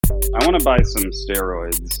I want to buy some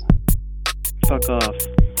steroids. Fuck off.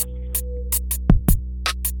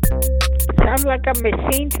 Sounds like a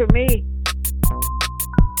machine to me.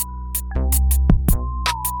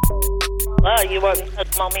 Wow, you want to suck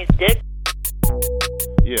mommy's dick?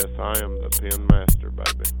 Yes, I am the pen master,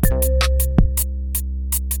 baby.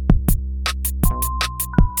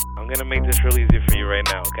 I'm gonna make this real easy for you right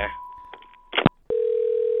now, okay?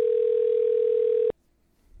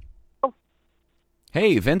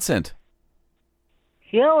 Hey, Vincent.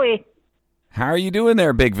 Joey, How are you doing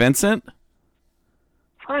there, Big Vincent?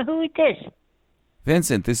 fine, who is this?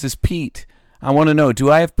 Vincent, this is Pete. I want to know, do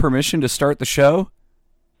I have permission to start the show?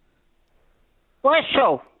 What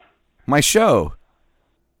show? My show.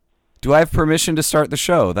 Do I have permission to start the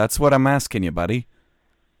show? That's what I'm asking you, buddy.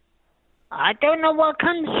 I don't know what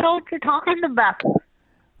kind of show you're talking about.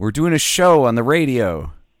 We're doing a show on the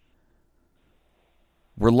radio.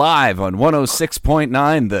 We're live on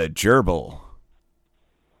 106.9 The Gerbil.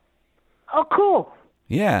 Oh, cool.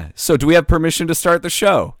 Yeah, so do we have permission to start the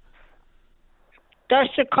show? Does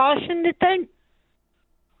it cost anything?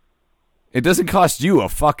 It doesn't cost you a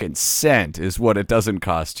fucking cent, is what it doesn't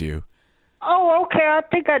cost you. Oh, okay. I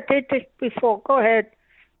think I did this before. Go ahead.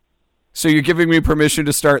 So you're giving me permission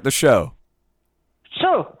to start the show?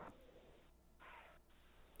 So,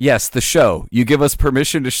 Yes, the show. You give us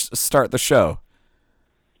permission to start the show.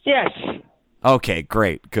 yes. Okay,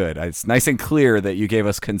 great, good. It's nice and clear that you gave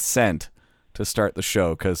us consent to start the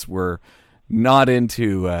show, because we're not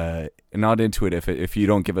into it if you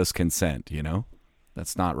don't give us consent. You know,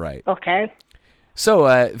 that's not right. Okay.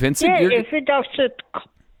 So, Vincent, Yeah, you're... if it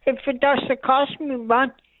doesn't cost me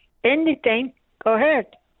anything, go ahead.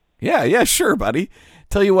 yeah, sure, buddy.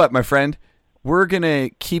 Tell you what, my friend, we're gonna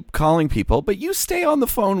keep calling people, but you stay on the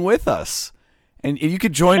phone with us, and you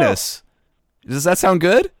could join us. Does that sound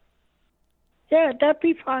good? Yeah, that'd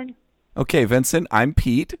be fine. Okay, Vincent, I'm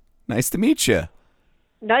Pete. Nice to meet you.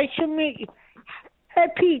 Nice to meet you. Hey,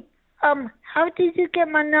 Pete, how did you get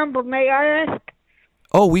my number, may I ask?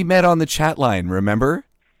 Oh, we met on the chat line, remember?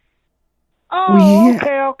 Oh,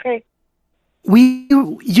 okay.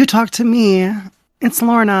 You talked to me. It's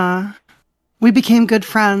Lorna. We became good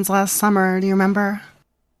friends last summer. Do you remember?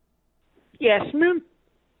 Yes, ma'am.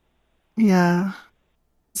 Yeah.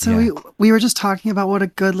 So Yeah. we were just talking about what a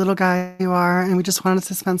good little guy you are, and we just wanted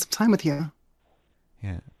to spend some time with you.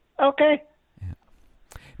 Yeah. Okay.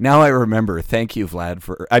 Now I remember. Thank you,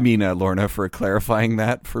 Lorna, for clarifying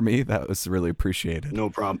that for me. That was really appreciated. No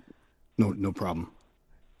problem. No problem.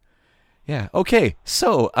 Yeah. Okay.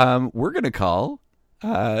 So, we're gonna call,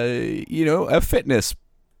 a fitness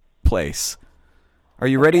place. Are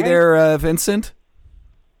you ready Okay. there, Vincent?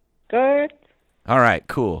 Good. All right.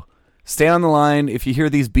 Cool. Stay on the line. If you hear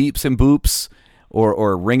these beeps and boops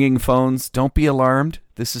or ringing phones, don't be alarmed.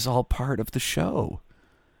 This is all part of the show.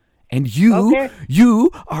 And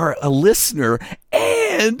you are a listener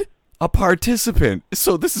and a participant.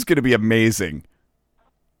 So this is going to be amazing.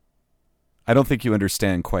 I don't think you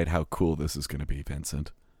understand quite how cool this is going to be,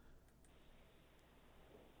 Vincent.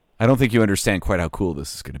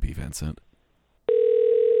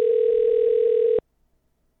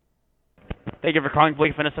 Thank you for calling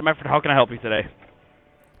Blake Fitness and Medford. How can I help you today?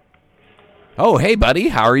 Oh, hey, buddy.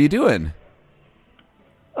 How are you doing?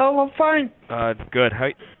 Oh, I'm fine. Good. How?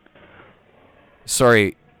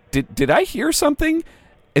 Sorry, did I hear something?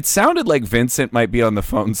 It sounded like Vincent might be on the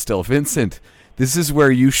phone still. Vincent, this is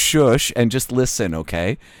where you shush and just listen,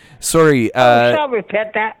 okay? Sorry. Sorry,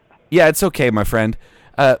 pet that. Yeah, it's okay, my friend.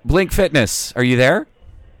 Blink Fitness, are you there?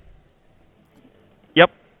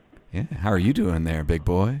 Yep. Yeah, how are you doing there, big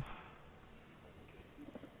boy?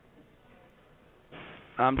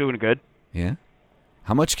 I'm doing good. Yeah?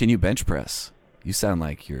 How much can you bench press? You sound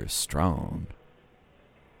like you're strong.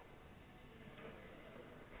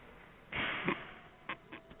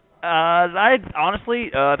 I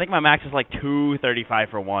honestly, I think my max is like 235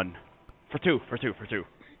 for one. For two.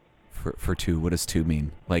 For two, what does two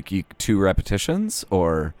mean? Like 2 repetitions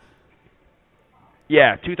or?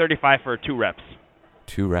 Yeah, 235 for 2 reps.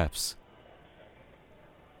 2 reps.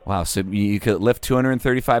 Wow, so you could lift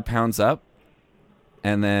 235 pounds up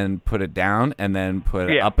and then put it down and then put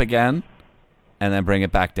it up again and then bring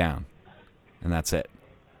it back down. And that's it.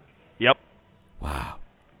 Yep. Wow.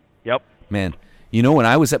 Yep. Man, you know when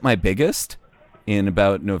I was at my biggest in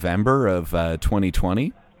about November of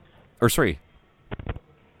 2020, or sorry,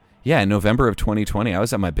 yeah, November of 2020, I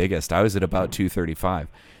was at my biggest. I was at about 235.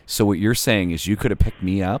 So what you're saying is you could have picked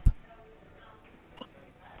me up,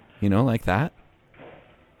 like that?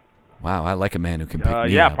 Wow, I like a man who can pick me up.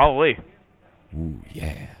 Yeah, probably. Ooh,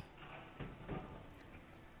 yeah.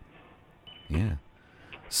 Yeah.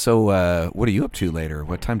 So, what are you up to later?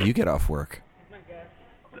 What time do you get off work?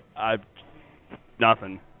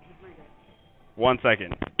 Nothing. 1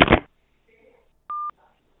 second.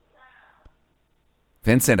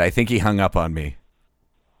 Vincent, I think he hung up on me.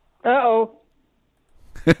 Uh-oh.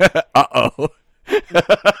 Uh-oh.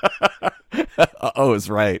 Uh-oh is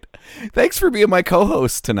right. Thanks for being my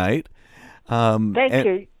co-host tonight. Thank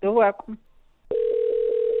you. You're welcome.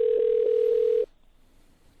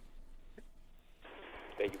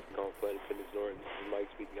 Thank you for calling Planet Fitness Norton. This is Mike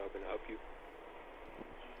speaking. How can I help you?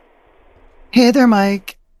 Hey there,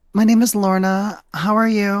 Mike. My name is Lorna. How are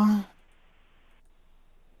you?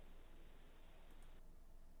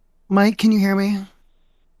 Mike, can you hear me?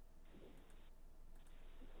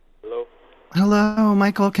 Hello? Hello,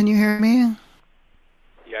 Michael, can you hear me?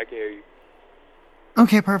 Yeah, I can hear you.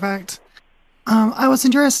 Okay, perfect. I was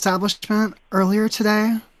in your establishment earlier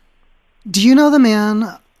today. Do you know the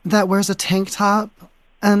man that wears a tank top?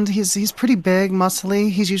 And he's pretty big, muscly.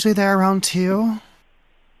 He's usually there around 2.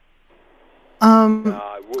 Wait.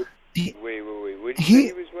 What did you say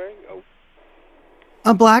he was wearing? Oh.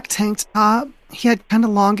 A black tank top. He had kind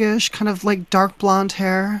of longish, kind of like dark blonde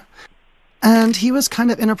hair. And he was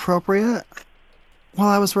kind of inappropriate while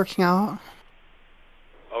I was working out.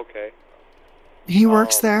 Okay. He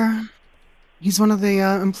works there. He's one of the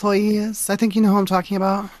employees. I think you know who I'm talking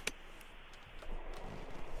about.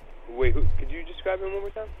 Wait, could you describe him one more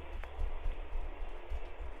time?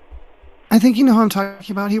 I think you know who I'm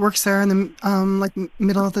talking about. He works there in the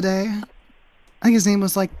middle of the day. I think his name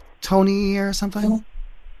was like Tony or something.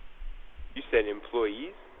 You said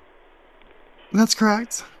employees? That's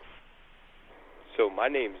correct. So my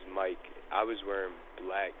name's Mike. I was wearing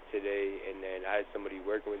black today, and then I had somebody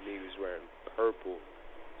working with me who was wearing purple.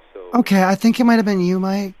 So Okay, I think it might have been you,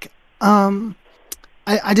 Mike.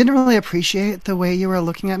 I didn't really appreciate the way you were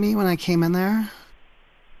looking at me when I came in there.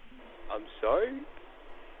 I'm sorry?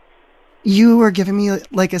 You were giving me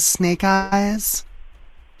like a snake eyes.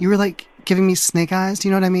 You were like giving me snake eyes. Do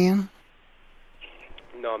you know what I mean?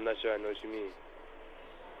 No, I'm not sure I know what you mean.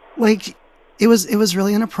 Like, it was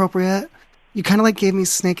really inappropriate. You kind of like gave me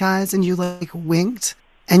snake eyes and you like winked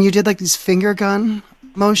and you did like these finger gun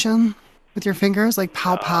motion with your fingers, like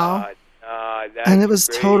pow pow. And it was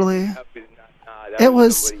crazy. totally. That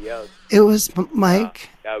was somebody else. It was Mike.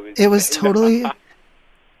 It was totally.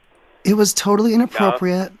 It was totally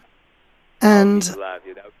inappropriate. And That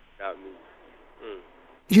was not me.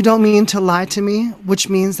 you don't mean to lie to me, which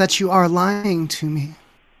means that you are lying to me.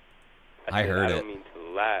 I heard I it. don't mean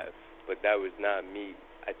to laugh, but that was not me.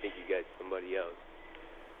 I think you got somebody else.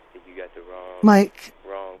 I think you got the Mike,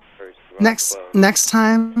 wrong person.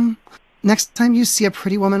 Next time you see a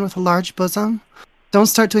pretty woman with a large bosom, don't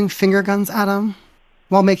start doing finger guns at them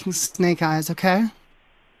while making snake eyes, okay?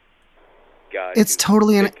 It's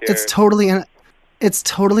totally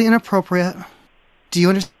inappropriate. Do you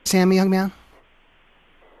understand me, young man?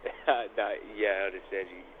 Yeah, I understand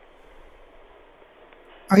you.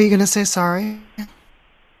 Are you going to say sorry?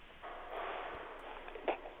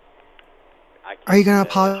 Are you going to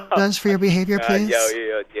apologize for your behavior, please?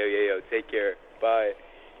 Yo, take care. Bye.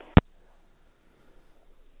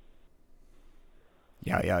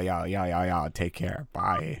 Yeah. Take care.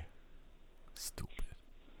 Bye. Stupid.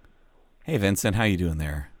 Hey, Vincent, how you doing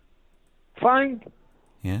there? Fine.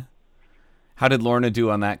 Yeah? How did Lorna do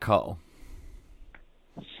on that call?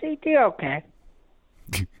 She did okay.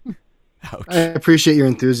 Ouch. I appreciate your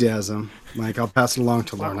enthusiasm, Mike. I'll pass it along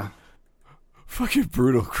to Lorna. Fucking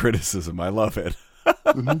brutal criticism. I love it.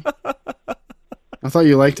 Mm-hmm. I thought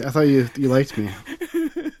you liked me.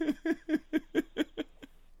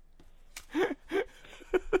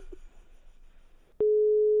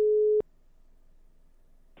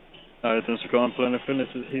 Hi, thanks for calling Planet Fitness.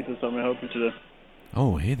 This is Heath. How may I help you today?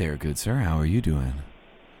 Oh, hey there, good sir. How are you doing?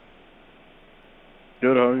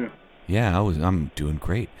 Good, how are you? Yeah, I'm doing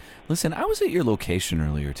great. Listen, I was at your location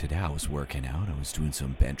earlier today. I was working out. I was doing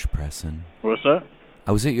some bench pressing. What's that?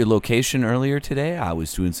 I was at your location earlier today. I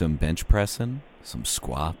was doing some bench pressing, some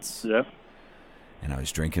squats. Yeah. And I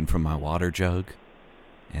was drinking from my water jug.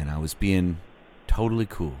 And I was being totally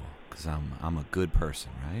cool because I'm a good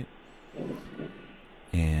person, right?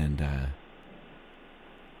 And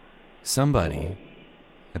somebody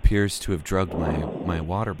appears to have drugged my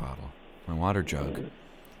water bottle, my water jug.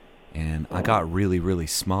 And I got really, really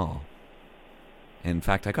small. In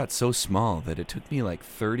fact, I got so small that it took me like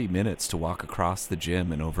 30 minutes to walk across the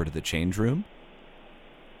gym and over to the change room.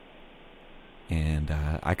 And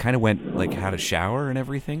I kind of went, like, had a shower and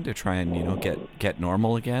everything to try and, get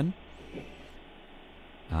normal again.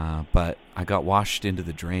 But I got washed into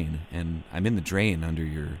the drain, and I'm in the drain under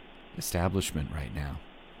your establishment right now.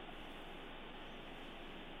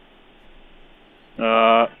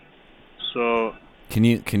 Can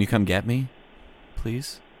you come get me,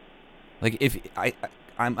 please? Like if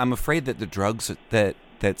I'm afraid that the drugs that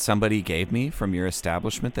somebody gave me from your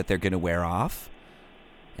establishment that they're going to wear off,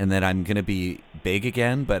 and that I'm going to be big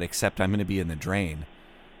again, but except I'm going to be in the drain,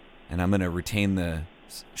 and I'm going to retain the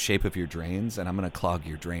shape of your drains, and I'm going to clog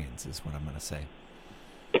your drains. Is what I'm going to say.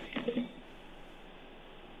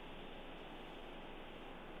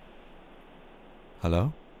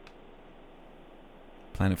 Hello?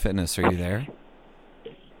 Planet Fitness, are you there?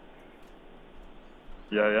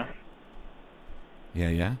 Yeah.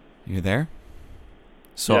 Yeah. You there?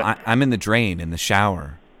 So Yeah. I'm in the drain, in the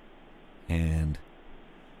shower, and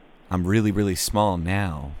I'm really, really small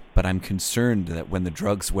now, but I'm concerned that when the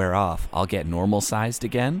drugs wear off, I'll get normal sized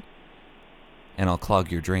again, and I'll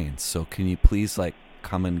clog your drains. So can you please,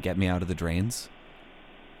 come and get me out of the drains?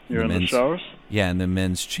 You're in the showers? Yeah, in the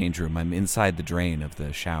men's change room. I'm inside the drain of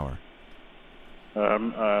the shower.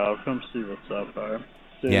 I'll come see what's up.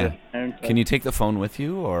 Yeah. Can you take the phone with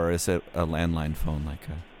you, or is it a landline phone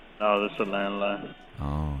No, this is a landline.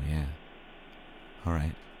 Oh, yeah. All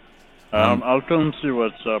right. I'll come see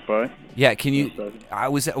what's up, all right? Yeah, can you... I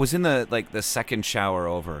was in the, the second shower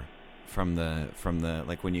over from the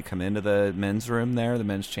when you come into the men's room there, the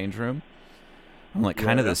men's change room. I'm,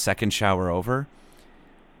 kind of the second shower over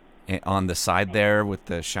on the side there with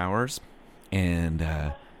the showers. And,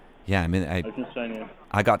 I can send you.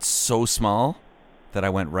 I got so small that I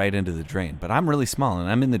went right into the drain. But I'm really small, and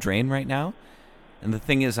I'm in the drain right now. And the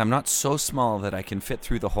thing is, I'm not so small that I can fit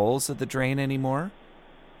through the holes of the drain anymore.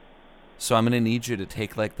 So I'm going to need you to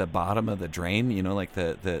take, the bottom of the drain,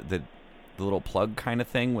 the little plug kind of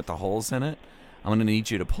thing with the holes in it. I'm going to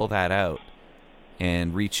need you to pull that out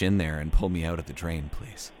and reach in there and pull me out of the drain,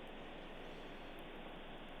 please.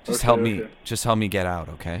 Just help me get out,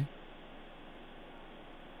 okay?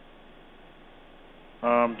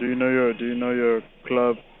 Do you know your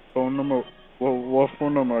club phone number? What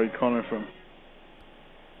phone number are you calling from?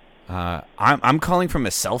 I'm calling from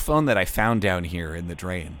a cell phone that I found down here in the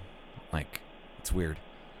drain. It's weird.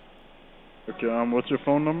 Okay, what's your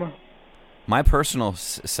phone number? My personal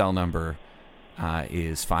cell number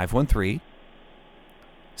is 513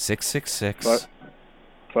 666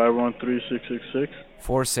 513-666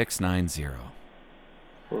 4690.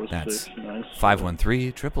 That's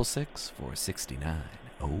 513 666 469.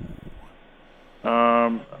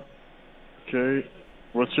 Oh. Okay.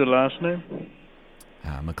 What's your last name?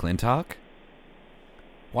 McClintock.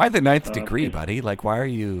 Why the ninth degree, buddy? Why are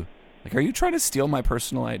you... are you trying to steal my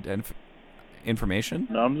personal information?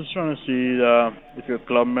 No, I'm just trying to see if you're a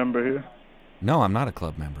club member here. No, I'm not a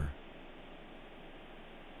club member.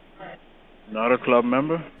 Not a club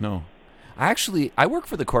member? No. I work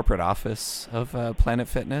for the corporate office of Planet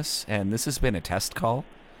Fitness, and this has been a test call.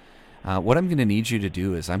 What I'm going to need you to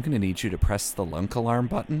do is I'm going to need you to press the lunk alarm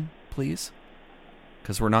button, please.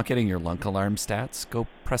 Because we're not getting your lunk alarm stats. Go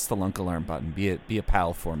press the lunk alarm button. Be a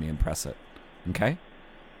pal for me and press it. Okay?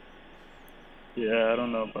 Yeah, I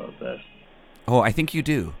don't know about that. Oh, I think you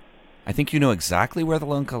do. I think you know exactly where the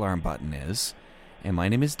lunk alarm button is. And my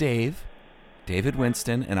name is David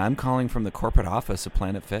Winston, and I'm calling from the corporate office of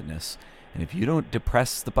Planet Fitness. And if you don't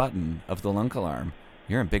depress the button of the lunk alarm,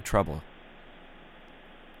 you're in big trouble.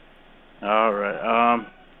 All right.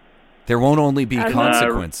 There won't only be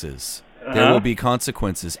consequences. There will be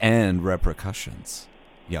consequences and repercussions,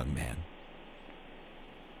 young man.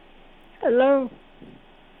 Hello?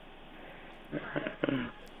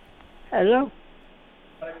 Hello?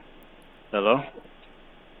 Hello?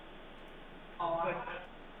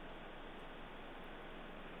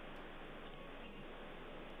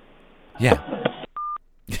 Yeah.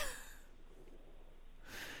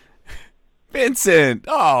 Vincent!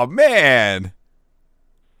 Oh, man!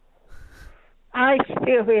 I still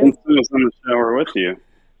hear. Vincent was in the shower with you.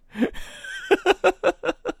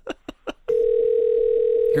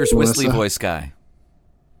 Here's Whistly Voice Guy.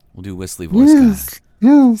 We'll do Whistly Voice Guy.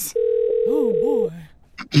 Yes. Oh, boy.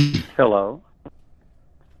 Hello.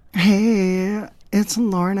 Hey, it's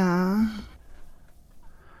Lorna.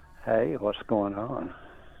 Hey, what's going on?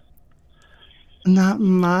 Not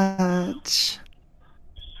much.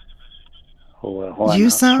 Well, why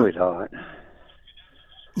not, sweetheart?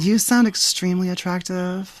 You sound extremely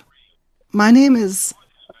attractive. My name is...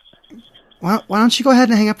 Why don't you go ahead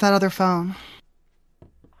and hang up that other phone?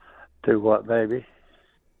 Do what, baby?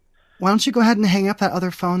 Why don't you go ahead and hang up that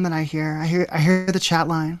other phone that I hear? I hear the chat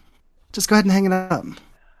line. Just go ahead and hang it up.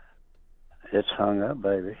 It's hung up,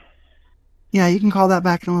 baby. Yeah, you can call that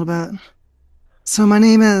back in a little bit. So my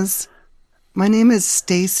name is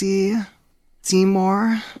Stacy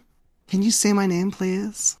Seymour. Can you say my name,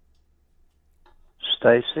 please?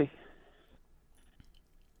 Stacy?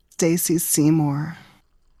 Stacy Seymour.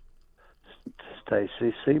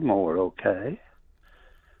 Stacy Seymour, okay.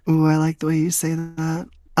 Ooh, I like the way you say that.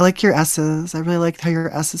 I like your S's. I really like how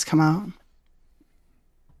your S's come out.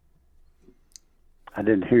 I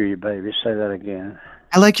didn't hear you, baby. Say that again.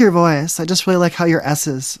 I like your voice. I just really like how your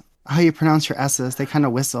S's, how you pronounce your S's. They kind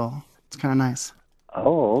of whistle. It's kind of nice.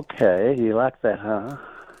 Oh, okay. You like that, huh?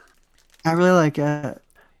 I really like it.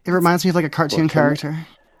 It reminds me of like a cartoon character.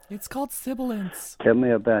 It's called sibilance. Tell me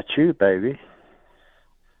about you, baby.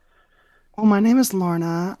 Well, my name is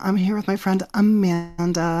Lorna. I'm here with my friend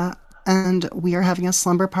Amanda, and we are having a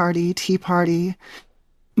slumber party, tea party,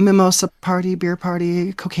 mimosa party, beer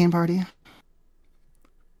party, cocaine party.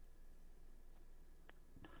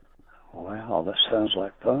 Wow, that sounds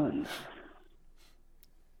like fun.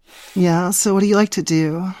 Yeah, so what do you like to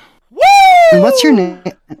do? Woo! And what's your name?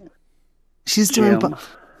 She's doing... Jim.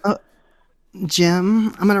 Jim.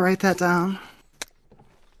 I'm going to write that down.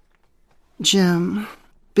 Jim.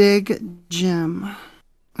 Big Jim.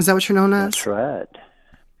 Is that what you're known as? That's right.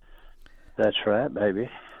 That's right, baby.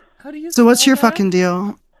 How do you So what's spell your that? fucking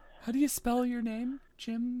deal? How do you spell your name?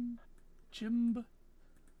 Jim?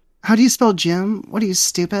 How do you spell Jim? What are you,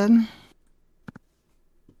 stupid?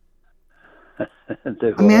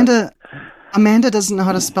 Amanda doesn't know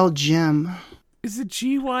how to spell Jim. Is it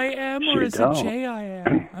G-Y-M or is it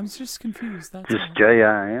J-I-M? I'm just confused. That's Just all.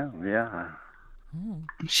 J-I-M, yeah. Oh.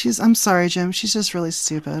 I'm sorry, Jim. She's just really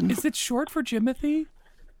stupid. Is it short for Jimothy?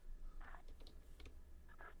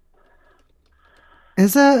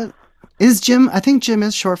 Is it? Is Jim? I think Jim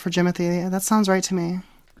is short for Jimothy. That sounds right to me.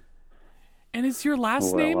 And is your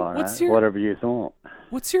last Well, name? all What's right. your Whatever you want.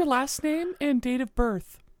 What's your last name and date of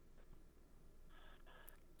birth?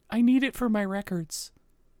 I need it for my records.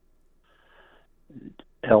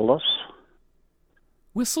 Ellis.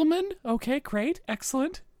 Whistleman? Okay, great.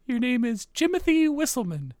 Excellent. Your name is Jimothy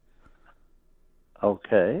Whistleman.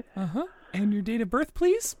 Okay. Uh-huh. And your date of birth,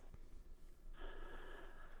 please?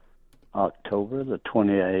 October the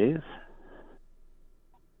 28th.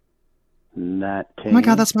 1970. Oh my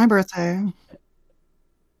God, that's my birthday.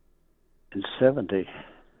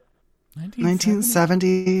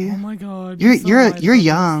 1970. Oh my God. You're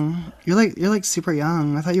young. You're like super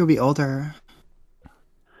young. I thought you would be older.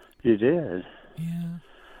 You did.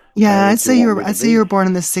 Yeah, I'd would say you you want were. me to I'd say be? you were born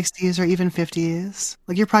in the 60s or even 50s.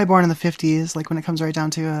 Like you're probably born in the 50s. Like when it comes right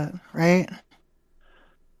down to it, right?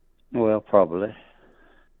 Well, probably.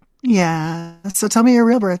 Yeah. So tell me your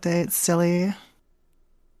real birthday. It's silly.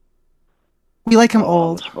 We like him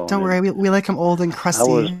old. born Don't in- worry. We like him old and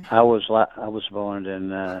crusty. I was born in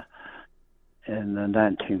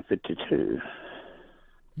 1952.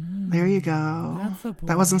 There you go.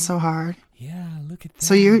 That wasn't so hard. Yeah, look at that.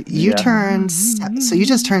 So you Yeah. turned. So you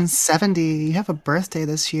just turned 70. You have a birthday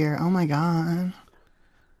this year. Oh my God.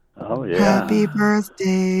 Oh yeah. Happy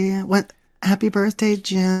birthday. Happy birthday,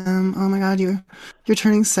 Jim. Oh my God, you're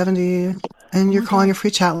turning 70 and you're calling a free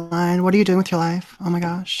chat line. What are you doing with your life? Oh my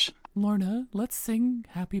gosh. Lorna, let's sing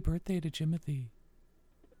Happy Birthday to Jimothy.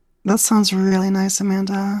 That sounds really nice,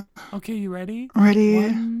 Amanda. Okay, you ready? Ready?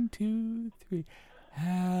 1, 2, 3.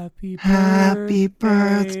 Happy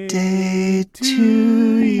birthday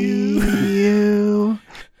to you.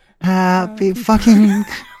 Happy fucking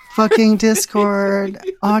Discord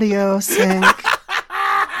audio sync.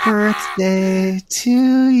 Birthday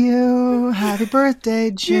to you. Happy birthday,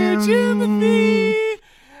 Jim. Jimothy.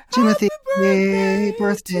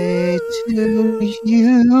 Birthday to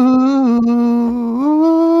you.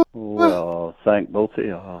 Well, thank both of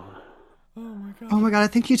y'all. Oh my God! I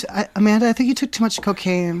think Amanda. I think you took too much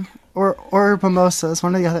cocaine or mimosas,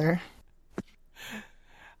 one or the other.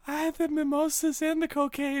 I had the mimosas and the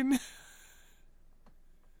cocaine.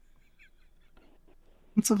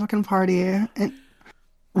 It's a fucking party.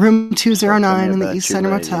 Room 209 in the East Center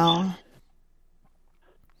Motel.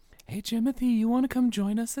 Hey, Jimothy, you want to come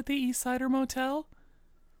join us at the East Sider Motel?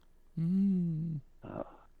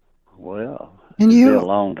 Well, And it'll you- be a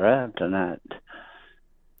long drive tonight.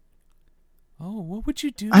 Oh, what would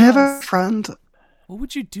you do to I have us? a friend. What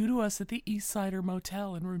would you do to us at the East Sider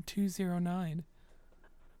Motel in room 209?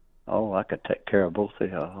 Oh, I could take care of both of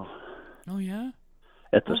y'all Oh, yeah?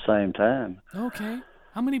 at the same time. Okay.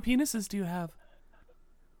 How many penises do you have?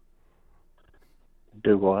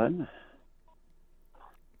 Do what?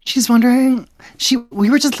 She's wondering. We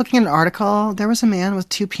were just looking at an article. There was a man with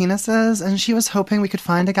 2 penises, and she was hoping we could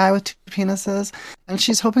find a guy with 2 penises, and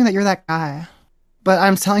she's hoping that you're that guy. But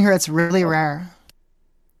I'm telling her it's really rare.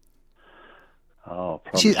 Oh,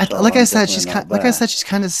 probably She, so. like I I'm said, definitely not she's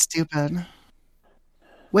kind of stupid.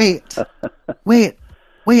 Wait.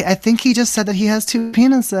 I think he just said that he has 2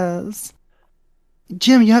 penises.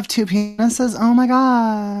 Jim, you have 2 penises? Oh my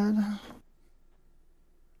god.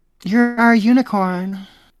 You're our unicorn.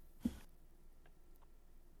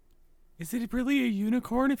 Is it really a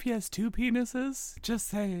unicorn if he has 2 penises? Just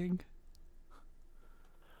saying.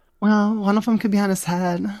 Well, one of them could be on his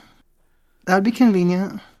head. That would be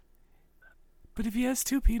convenient. But if he has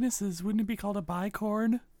 2 penises, wouldn't it be called a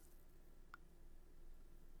bicorn?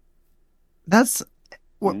 That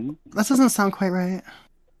doesn't sound quite right.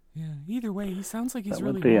 Yeah, either way, he sounds like he's That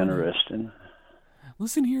really would be horny. interesting.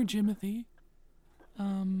 Listen here, Jimothy.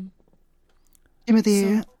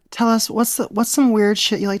 Timothy, tell us what's some weird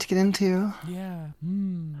shit you like to get into? Yeah.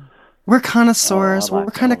 We're connoisseurs. Oh, I like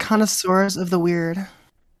We're kind of all of it. connoisseurs of the weird.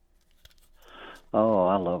 Oh,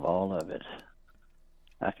 I love all of it.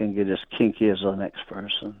 I can get as kinky as the next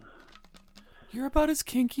person. You're about as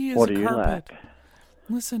kinky as What a do you carpet. like?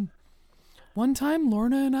 Listen, one time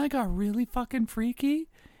Lorna and I got really fucking freaky,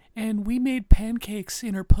 and we made pancakes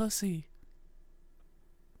in her pussy.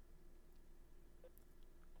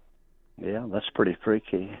 Yeah, that's pretty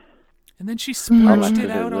freaky. And then she I splurged like to it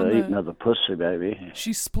do out on the eating the... of the pussy, baby.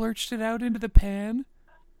 She splurged it out into the pan,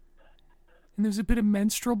 and there's a bit of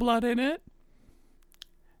menstrual blood in it,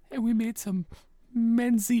 and we made some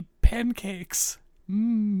Menzie pancakes.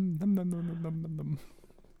 Nom, nom, nom, nom, nom, nom, nom.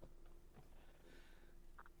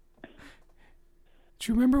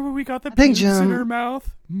 Do you remember when we got the I think pubes in Jim- her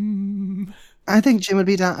mouth? I think Jim would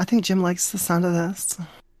be down. I think Jim likes the sound of this.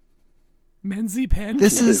 Menzie pancakes.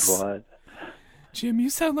 This is What? Jim, you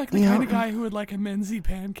sound like the Yeah. kind of guy who would like a Menzie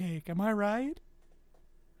pancake. Am I right?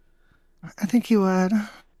 I think he would.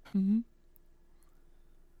 Mm-hmm.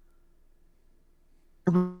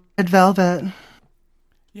 Red velvet.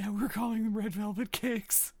 Yeah, we're calling them red velvet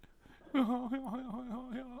cakes.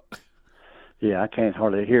 Yeah, I can't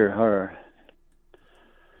hardly hear her.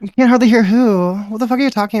 You can't hardly hear who. What the fuck are you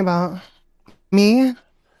talking about? Me?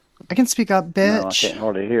 I can speak up, No, I bitch. can't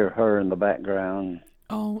hardly hear her in the background.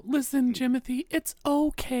 Oh, listen, Jimothy, it's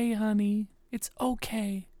okay, honey. It's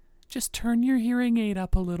okay. Just turn your hearing aid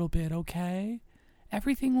up a little bit, okay?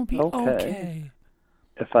 Everything will be okay.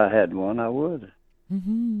 If I had one, I would.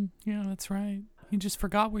 Mm-hmm. Yeah, that's right. You just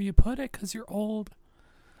forgot where you put it because you're old.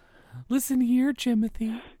 Listen here,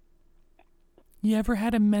 Jimothy. You ever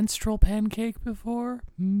had a menstrual pancake before?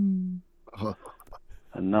 Not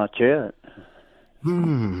yet.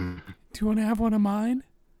 Do you want to have one of mine?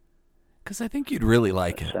 Because I think you'd really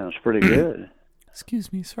like it. Sounds pretty good.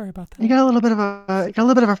 Excuse me, sorry about that. You got a little bit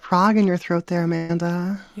of a frog in your throat there,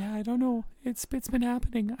 Amanda. Yeah, I don't know. It's been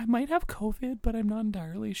happening. I might have COVID, but I'm not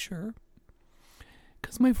entirely sure.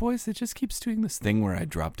 Because my voice, it just keeps doing this Thing where I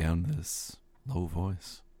drop down this low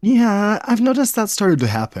voice. Yeah, I've noticed that started to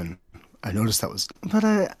happen. I noticed that was, but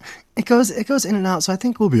it goes in and out. So I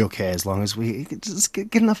think we'll be okay as long as we just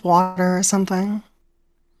get enough water or something.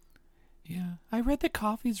 Yeah, I read that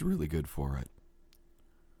coffee's really good for it.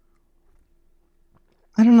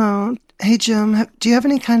 I don't know. Hey Jim, do you have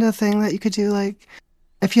any kind of thing that you could do, like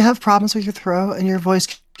if you have problems with your throat and your voice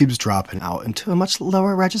keeps dropping out into a much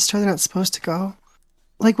lower register than it's supposed to go?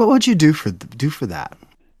 Like, what would you do for that?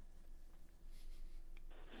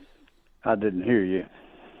 I didn't hear you.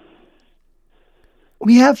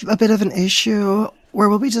 We have a bit of an issue where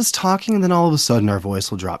we'll be just talking and then all of a sudden our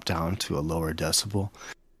voice will drop down to a lower decibel.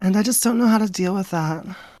 And I just don't know how to deal with that.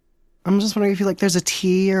 I'm just wondering if there's a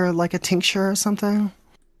tea or like a tincture or something.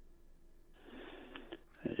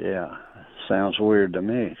 Yeah, sounds weird to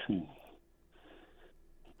me.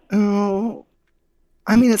 Oh,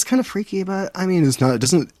 I mean, it's kind of freaky, but I mean, it's not. It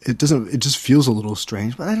just feels a little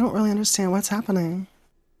strange. But I don't really understand what's happening.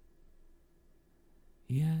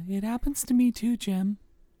 Yeah, it happens to me too, Jim.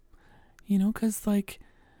 You know, 'cause like,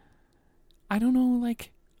 I don't know,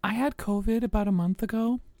 like, I had COVID about a month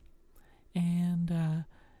ago, and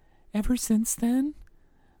ever since then,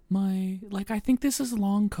 I think this is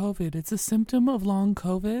long COVID. It's a symptom of long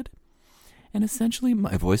COVID, and essentially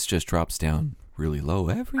My voice just drops down really low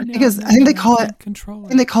every I now think, and I think they then. call it. Control I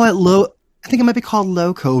think they call it low. I think it might be called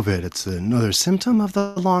low COVID. It's another symptom of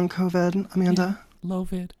the long COVID, Amanda. low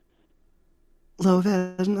vid. Low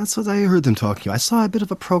vid. That's what I heard them talking about. I saw a bit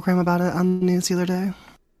of a program about it on the news the other day.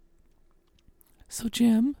 So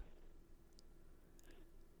Jim,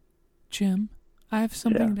 I have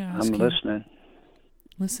something to ask I'm you. listening.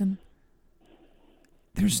 Listen.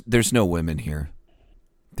 There's no women here.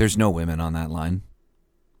 There's no women on that line.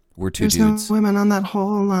 We're two There's dudes. no women on that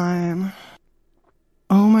whole line.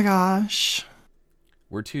 Oh my gosh.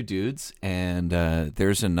 We're two dudes, and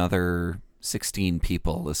there's another 16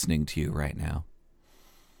 people listening to you right now.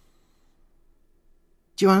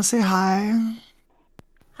 Do you want to say hi?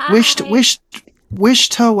 Hi. Wish wish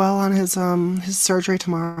Toe well on his surgery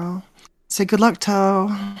tomorrow. Say good luck,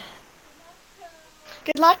 Toe.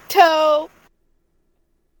 Good luck, Toe.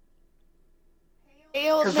 Hey,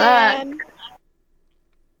 old man.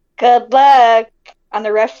 Good luck on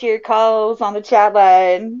the rest of your calls on the chat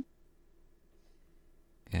line.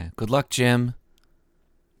 Yeah. Good luck, Jim.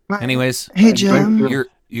 Anyways. Hey, Jim.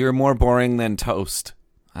 You're more boring than toast.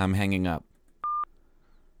 I'm hanging up.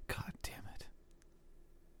 God damn it.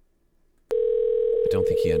 I don't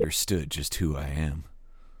think he understood just who I am.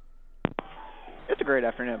 It's a great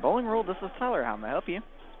afternoon at Bowling World. This is Tyler. How may I help you?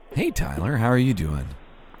 Hey, Tyler. How are you doing?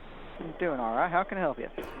 I'm doing all right. How can I help you?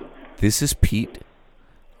 This is Pete.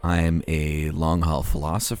 I'm a long-haul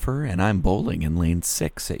philosopher, and I'm bowling in lane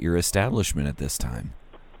 6 at your establishment at this time.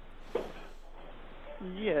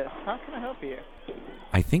 Yes. How can I help you?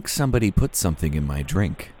 I think somebody put something in my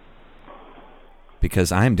drink.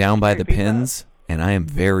 Because I'm down by the pins, and I am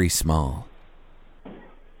very small.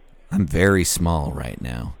 I'm very small right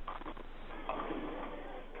now.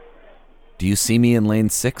 Do you see me in lane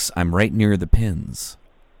 6? I'm right near the pins.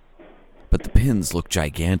 But the pins look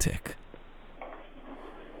gigantic.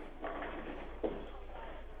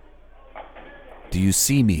 Do you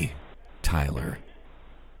see me, Tyler?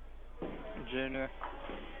 Junior.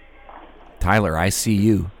 Tyler, I see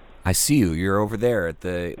you. I see you. You're over there at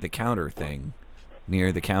the counter thing.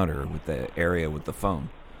 Near the counter with the area with the phone.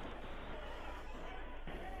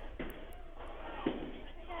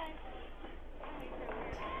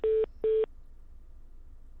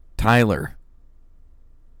 Tyler.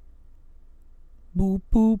 Boop,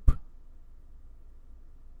 boop.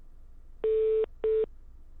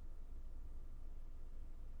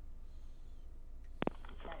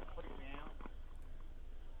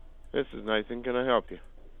 This is Nathan. Can I help you?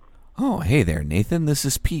 Oh, hey there, Nathan. This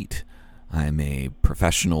is Pete. I'm a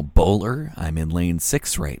professional bowler. I'm in lane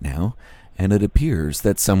 6 right now, and it appears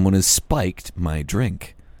that someone has spiked my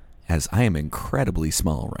drink, as I am incredibly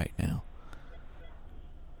small right now.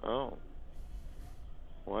 Oh.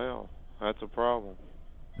 Well, that's a problem.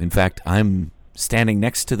 In fact, I'm standing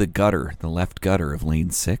next to the gutter, the left gutter of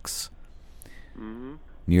lane 6,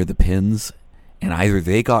 near the pins, and either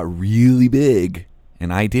they got really big,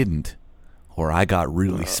 and I didn't, or I got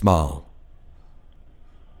really small.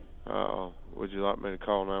 Uh-oh. Would you like me to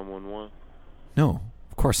call 911? No,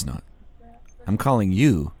 of course not. I'm calling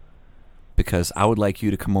you because I would like you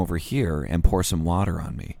to come over here and pour some water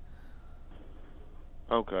on me.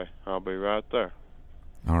 Okay, I'll be right there.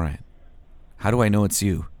 All right. How do I know it's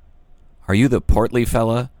you? Are you the portly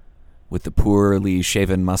fella with the poorly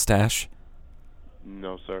shaven mustache?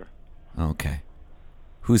 No, sir. Okay.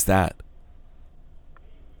 Who's that?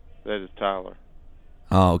 That is Tyler.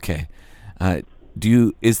 Oh, okay.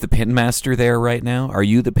 Is the pin master there right now? Are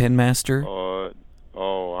you the pin master?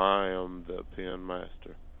 I am the pin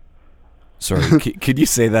master. Sorry, could you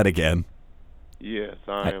say that again? Yes,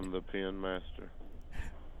 I am the pin master.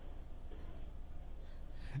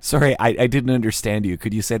 Sorry, I didn't understand you.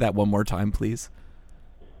 Could you say that one more time, please?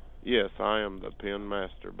 Yes, I am the pin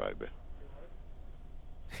master, baby.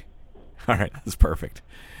 All right, that's perfect.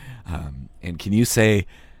 And can you say,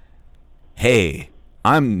 hey,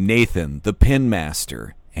 I'm Nathan, the pin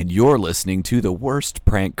master, and you're listening to the worst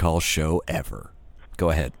prank call show ever. Go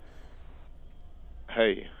ahead.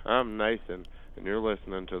 Hey, I'm Nathan, and you're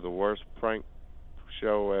listening to the worst prank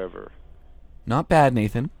show ever. Not bad,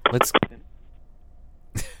 Nathan. Let's...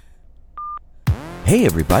 Hey,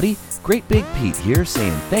 everybody. Great Big Pete here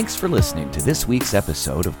saying thanks for listening to this week's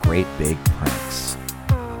episode of Great Big Pranks.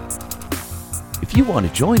 If you want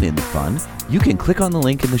to join in the fun, you can click on the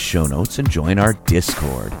link in the show notes and join our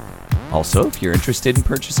Discord. Also, if you're interested in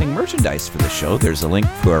purchasing merchandise for the show, there's a link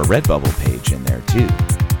to our Redbubble page in there, too.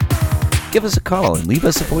 Give us a call and leave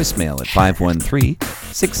us a voicemail at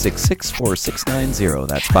 513-666-4690.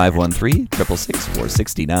 That's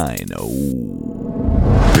 513-666-4669. Oh.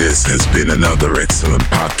 This has been another excellent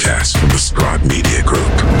podcast from the Scribe Media Group.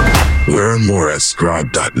 Learn more at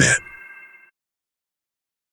scribe.net.